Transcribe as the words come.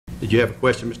Did you have a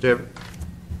question, Mr. Everett?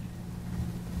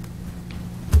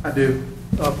 I do.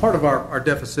 Part of our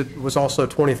deficit was also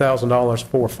 $20,000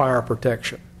 for fire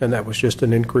protection, and that was just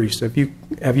an increase. Have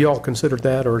you all considered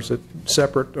that, or is it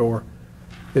separate, or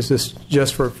is this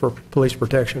just for police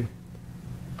protection?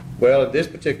 Well, in this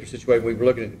particular situation, we were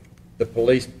looking at the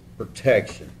police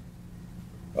protection.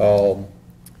 Mr.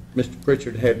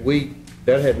 Pritchard,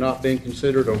 that not been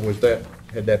considered, or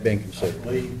had that been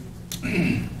considered?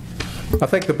 I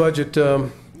think the budget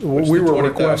we were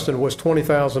requesting was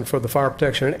 $20,000 for the fire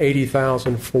protection and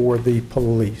 $80,000 for the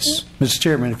police. Mr.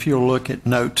 Chairman, if you'll look at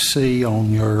Note C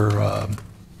on your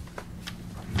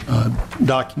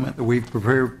document that we've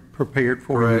prepared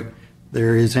for you,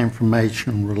 there is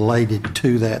information related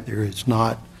to that. There is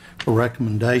not a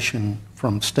recommendation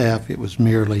from staff. It was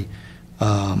merely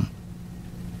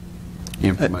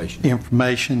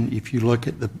information. If you look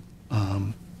at the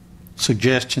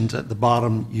suggestions at the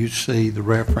bottom, you see the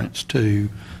reference to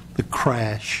the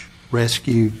crash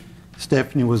rescue.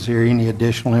 Stephanie, was there any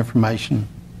additional information?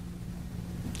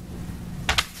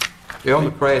 Yeah, on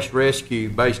the crash rescue,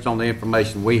 based on the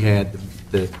information we had,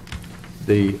 the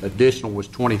additional was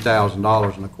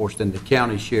 $20,000, and of course then the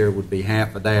county share would be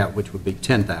half of that, which would be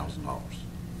 $10,000.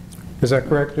 Is that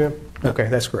correct, Jim? Okay,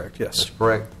 that's correct, yes. That's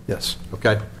correct? Yes.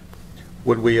 Okay.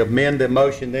 Would we amend the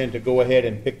motion then to go ahead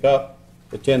and pick up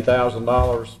the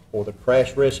 $10,000 for the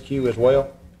crash rescue as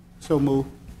well? So move.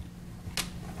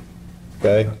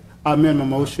 Okay. I amend my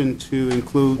motion to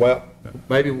include. Well,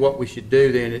 maybe what we should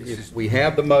do then, if we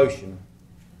have the motion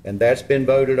and that's been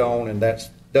voted on and that's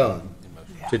done,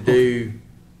 to do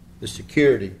the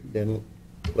security, then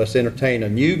let's entertain a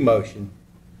new motion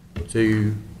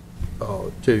to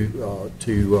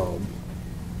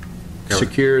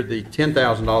secure the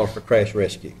 $10,000 for crash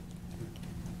rescue.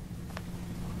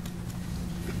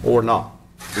 Or not.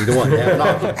 Either one.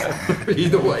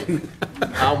 Either way.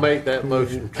 I'll make that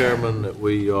motion, Chairman, that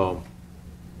we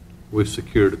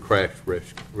secure the crash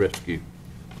rescue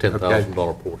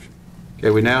 $10,000 portion. Okay,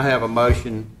 we now have a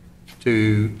motion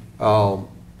to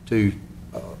adopt the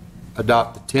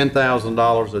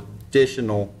 $10,000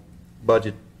 additional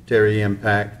budgetary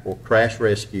impact for crash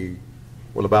rescue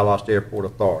for the Valdosta Airport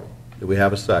Authority. Do we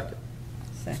have a second?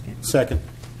 Second.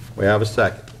 We have a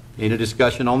second. Any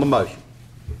discussion on the motion?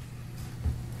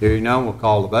 Hearing none, we'll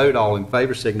call the vote. All in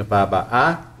favor signify by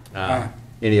aye. Aye.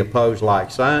 Any opposed,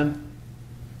 like sign.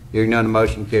 Hearing none, the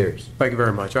motion carries. Thank you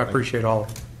very much. I appreciate all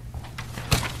of it.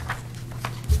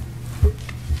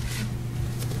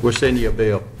 We'll send you a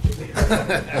bill.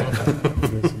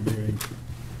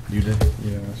 You did?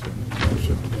 Yeah, I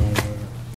should have done